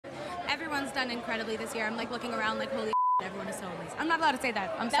everyone's done incredibly this year. I'm like looking around like, holy shit, everyone is so amazing. I'm not allowed to say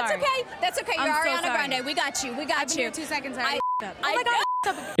that. I'm sorry. That's okay. That's okay. You're I'm so Ariana sorry. Grande. We got you. We got I've been you. here 2 seconds. Oh my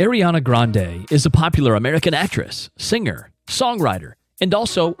God. Ariana Grande is a popular American actress, singer, songwriter, and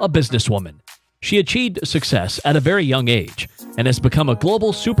also a businesswoman. She achieved success at a very young age and has become a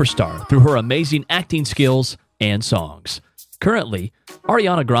global superstar through her amazing acting skills and songs. Currently,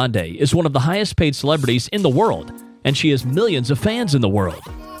 Ariana Grande is one of the highest paid celebrities in the world, and she has millions of fans in the world.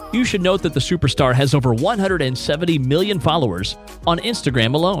 You should note that the superstar has over 170 million followers on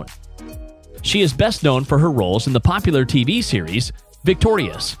Instagram alone. She is best known for her roles in the popular TV series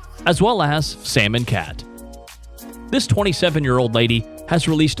Victorious, as well as Sam and Cat. This 27-year-old lady has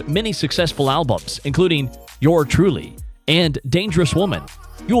released many successful albums, including You're Truly and Dangerous Woman.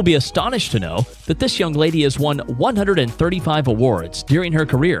 You will be astonished to know that this young lady has won 135 awards during her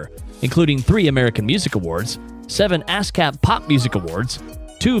career, including 3 American Music Awards, 7 ASCAP Pop Music Awards,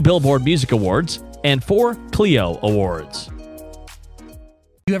 2 Billboard Music Awards, and 4 Clio Awards.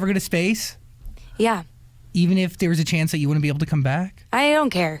 You ever go to space? Yeah. Even if there was a chance that you wouldn't be able to come back? I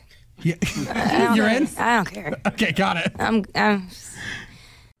don't care. Yeah. You're in? I don't care. Okay, got it.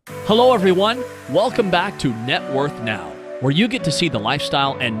 Hello everyone, welcome back to Net Worth Now, where you get to see the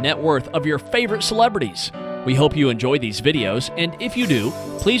lifestyle and net worth of your favorite celebrities. We hope you enjoy these videos, and if you do,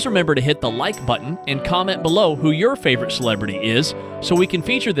 please remember to hit the like button and comment below who your favorite celebrity is so we can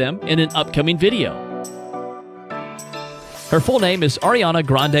feature them in an upcoming video. Her full name is Ariana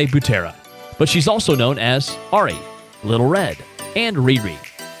Grande Butera, but she's also known as Ari, Little Red, and Riri.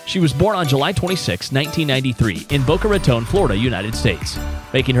 She was born on July 26, 1993 in Boca Raton, Florida, United States,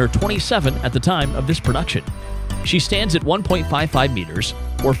 making her 27 at the time of this production. She stands at 1.55 meters,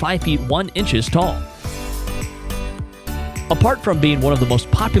 or 5 feet 1 inches tall. Apart from being one of the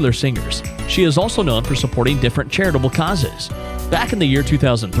most popular singers, she is also known for supporting different charitable causes. Back in the year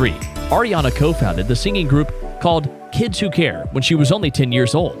 2003, Ariana co-founded the singing group called Kids Who Care when she was only 10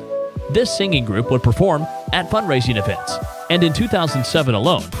 years old. This singing group would perform at fundraising events, and in 2007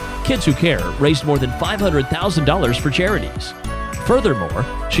 alone, Kids Who Care raised more than $500,000 for charities. Furthermore,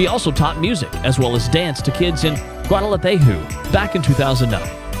 she also taught music as well as dance to kids in Guadalajara back in 2009.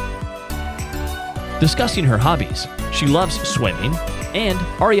 Discussing her hobbies, she loves swimming, and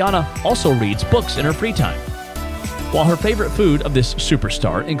Ariana also reads books in her free time. While her favorite food of this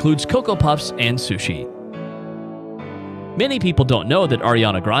superstar includes Cocoa Puffs and sushi. Many people don't know that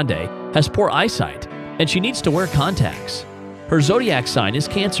Ariana Grande has poor eyesight, and she needs to wear contacts. Her zodiac sign is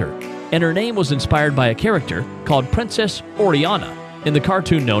Cancer, and her name was inspired by a character called Princess Oriana in the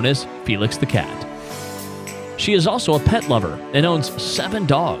cartoon known as Felix the Cat. She is also a pet lover and owns 7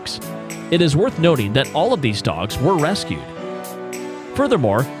 dogs. It is worth noting that all of these dogs were rescued.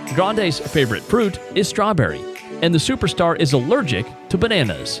 Furthermore, Grande's favorite fruit is strawberry, and the superstar is allergic to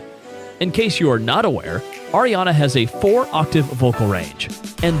bananas. In case you are not aware, Ariana has a 4-octave vocal range,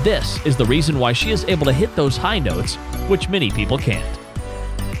 and this is the reason why she is able to hit those high notes, which many people can't.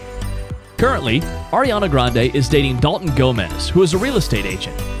 Currently, Ariana Grande is dating Dalton Gomez, who is a real estate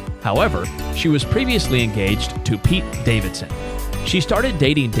agent. However, she was previously engaged to Pete Davidson. She started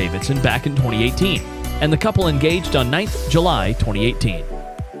dating Davidson back in 2018, and the couple engaged on 9th July 2018.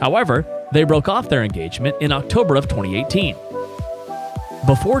 However, they broke off their engagement in October of 2018.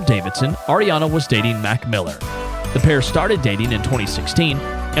 Before Davidson, Ariana was dating Mac Miller. The pair started dating in 2016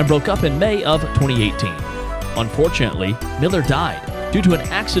 and broke up in May of 2018. Unfortunately, Miller died due to an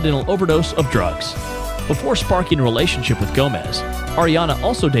accidental overdose of drugs. Before sparking a relationship with Gomez, Ariana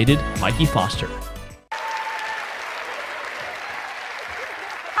also dated Mikey Foster.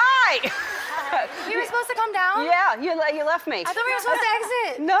 Hi! We were supposed to come down? Yeah, you left me. I thought we were supposed to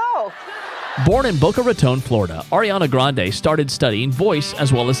exit. No. Born in Boca Raton, Florida, Ariana Grande started studying voice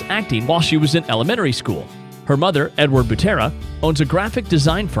as well as acting while she was in elementary school. Her mother, Edward Butera, owns a graphic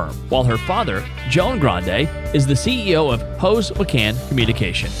design firm, while her father, Joan Grande, is the CEO of Hose McCann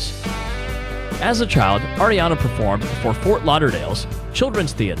Communications. As a child, Ariana performed for Fort Lauderdale's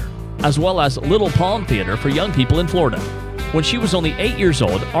Children's Theater, as well as Little Palm Theater for young people in Florida. When she was only 8 years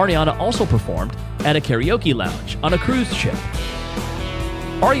old, Ariana also performed at a karaoke lounge on a cruise ship.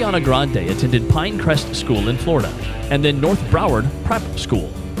 Ariana Grande attended Pinecrest School in Florida, and then North Broward Prep School.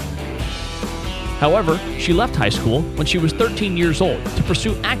 However, she left high school when she was 13 years old to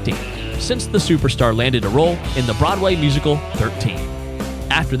pursue acting, since the superstar landed a role in the Broadway musical 13.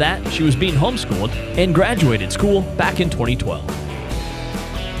 After that, she was being homeschooled and graduated school back in 2012.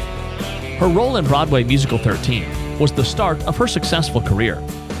 Her role in Broadway musical 13 was the start of her successful career.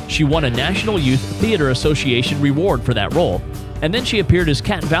 She won a National Youth Theater Association reward for that role, and then she appeared as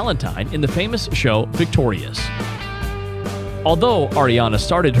Cat Valentine in the famous show Victorious. Although Ariana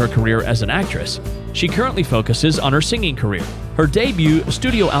started her career as an actress, she currently focuses on her singing career. Her debut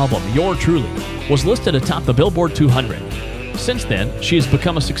studio album, Your Truly, was listed atop the Billboard 200. Since then, she has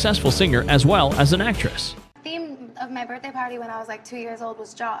become a successful singer as well as an actress. The theme of my birthday party when I was like 2 years old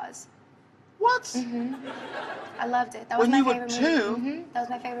was Jaws. What? I loved it. That was When my you were favorite movie. 2? That was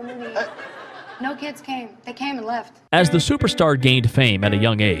my favorite movie. No kids came. They came and left. As the superstar gained fame at a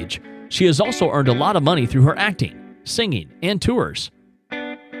young age, she has also earned a lot of money through her acting, singing, and tours.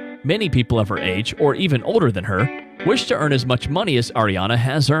 Many people of her age, or even older than her, wish to earn as much money as Ariana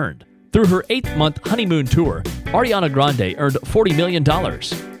has earned. Through her 8th-month honeymoon tour, Ariana Grande earned $40 million.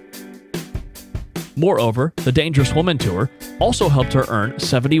 Moreover, the Dangerous Woman tour also helped her earn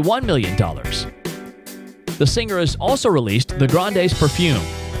 $71 million. The singer has also released the Grande's Perfume,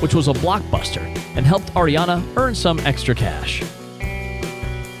 which was a blockbuster and helped Ariana earn some extra cash.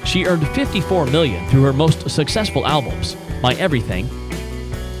 She earned $54 million through her most successful albums, My Everything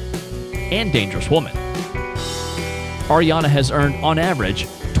and Dangerous Woman. Ariana has earned, on average,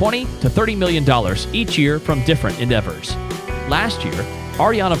 $20 to $30 million each year from different endeavors. Last year,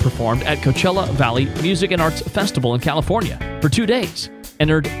 Ariana performed at Coachella Valley Music and Arts Festival in California for 2 days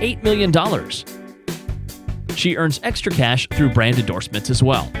and earned $8 million. She earns extra cash through brand endorsements as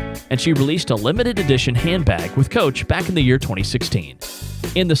well, and she released a limited edition handbag with Coach back in the year 2016.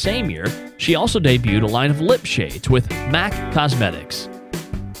 In the same year, she also debuted a line of lip shades with MAC Cosmetics.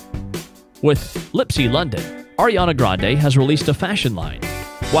 With Lipsy London, Ariana Grande has released a fashion line,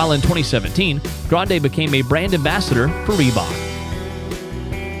 while in 2017, Grande became a brand ambassador for Reebok.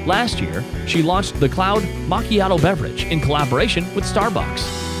 Last year, she launched the Cloud Macchiato beverage in collaboration with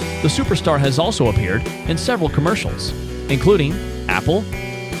Starbucks. The superstar has also appeared in several commercials, including Apple,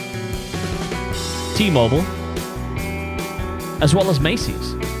 T-Mobile, as well as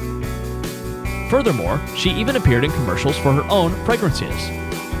Macy's. Furthermore, she even appeared in commercials for her own fragrances.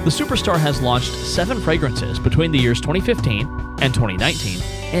 The superstar has launched 7 fragrances between the years 2015 and 2019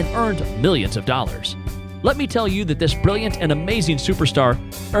 and earned millions of dollars. Let me tell you that this brilliant and amazing superstar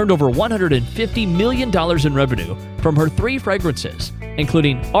earned over $150 million in revenue from her 3 fragrances,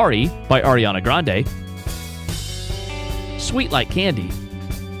 including Ari by Ariana Grande, Sweet Like Candy,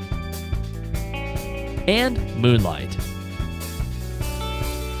 and Moonlight.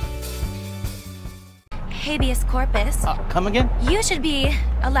 Habeas corpus. Come again? You should be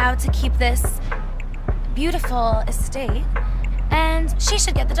allowed to keep this beautiful estate, and she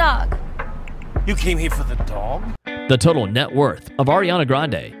should get the dog. You came here for the dog? The total net worth of Ariana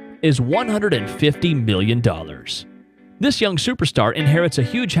Grande is $150 million. This young superstar inherits a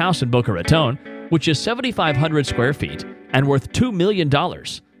huge house in Boca Raton, which is 7,500 square feet and worth $2 million.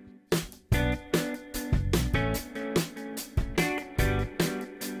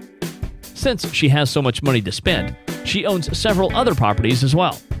 Since she has so much money to spend, she owns several other properties as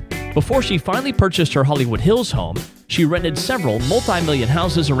well. Before she finally purchased her Hollywood Hills home, she rented several multi-million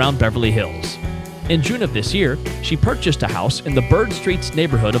houses around Beverly Hills. In June of this year, she purchased a house in the Bird Streets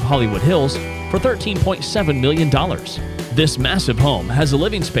neighborhood of Hollywood Hills for $13.7 million. This massive home has a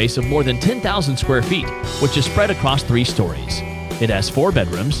living space of more than 10,000 square feet, which is spread across 3 stories. It has 4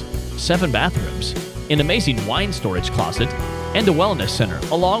 bedrooms, 7 bathrooms, an amazing wine storage closet, and a wellness center,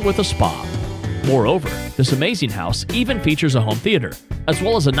 along with a spa. Moreover, this amazing house even features a home theater, as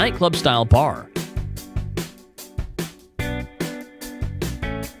well as a nightclub-style bar.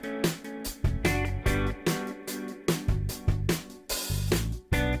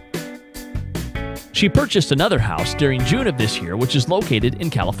 She purchased another house during June of this year, which is located in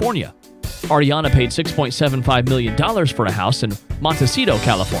California. Ariana paid $6.75 million for a house in Montecito,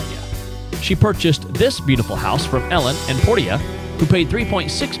 California. She purchased this beautiful house from Ellen and Portia, who paid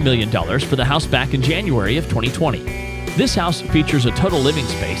 $3.6 million for the house back in January of 2020. This house features a total living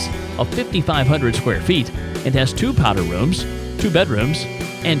space of 5,500 square feet and has 2 powder rooms, 2 bedrooms,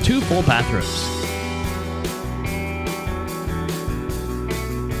 and 2 full bathrooms.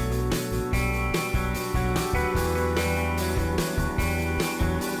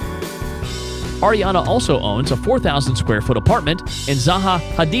 Ariana also owns a 4,000 square foot apartment in Zaha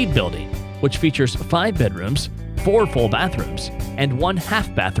Hadid building, which features 5 bedrooms, 4 full bathrooms, and 1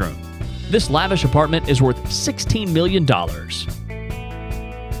 half bathroom. This lavish apartment is worth $16 million.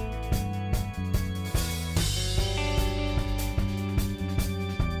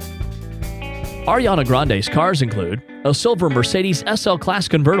 Ariana Grande's cars include a silver Mercedes SL Class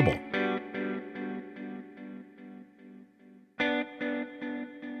convertible,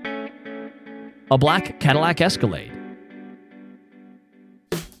 a black Cadillac Escalade,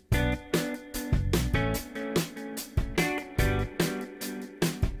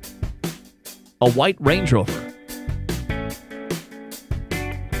 a white Range Rover,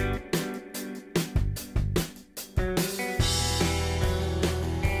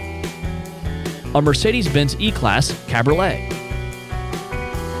 a Mercedes-Benz E-Class Cabriolet.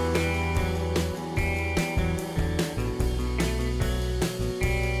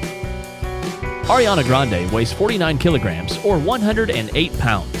 Ariana Grande weighs 49 kilograms or 108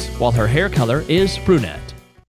 pounds, while her hair color is brunette.